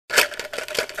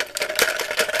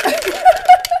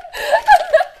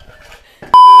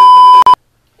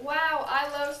Wow, I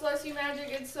love slushy magic.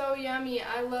 It's so yummy.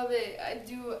 I love it. I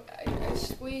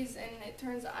squeeze and it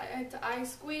turns I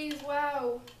squeeze.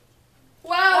 Wow.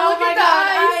 Wow, look at the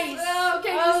ice. Oh,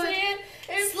 can you see it?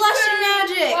 It's slushy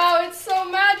magic. Wow, it's so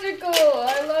magical.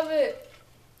 I love it.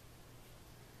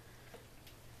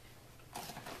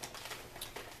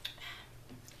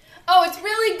 Oh, it's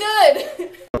really good.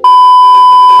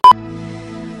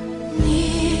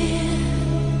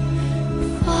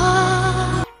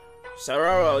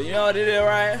 Sororo, you know what it is,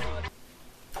 right?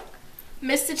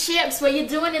 Mr. Chips, what you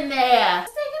doing in there?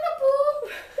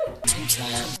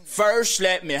 First,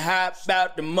 let me hop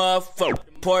out the motherfucker.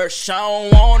 Porsche, I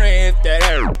don't want it if that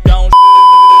air don't.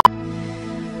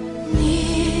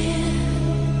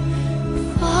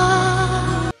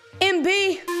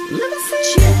 MB.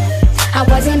 I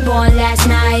wasn't born last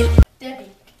night. Debbie,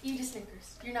 eat a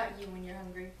Snickers. You're not you when you're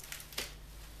hungry.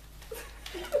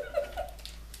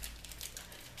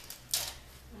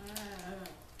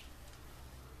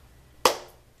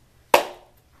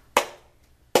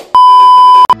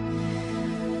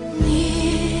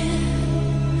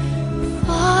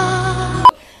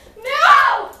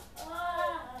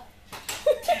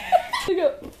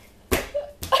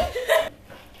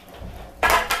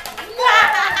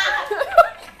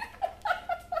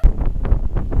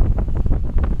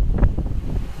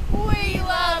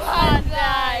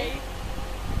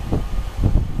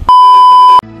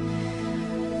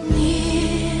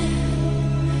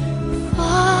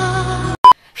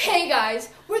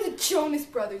 We're the Jonas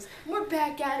Brothers. We're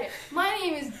back at it. My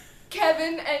name is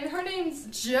Kevin, and her name's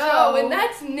Joe, and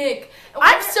that's Nick. And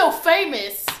I'm so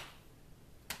famous.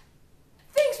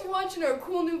 Thanks for watching our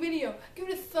cool new video. Give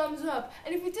it a thumbs up,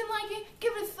 and if you didn't like it,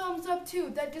 give it a thumbs up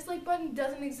too. That dislike button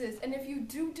doesn't exist, and if you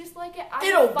do dislike it,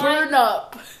 it'll burn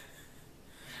up.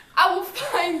 I will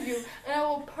find you, and I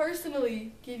will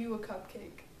personally give you a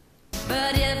cupcake.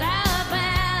 But if our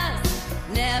past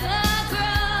never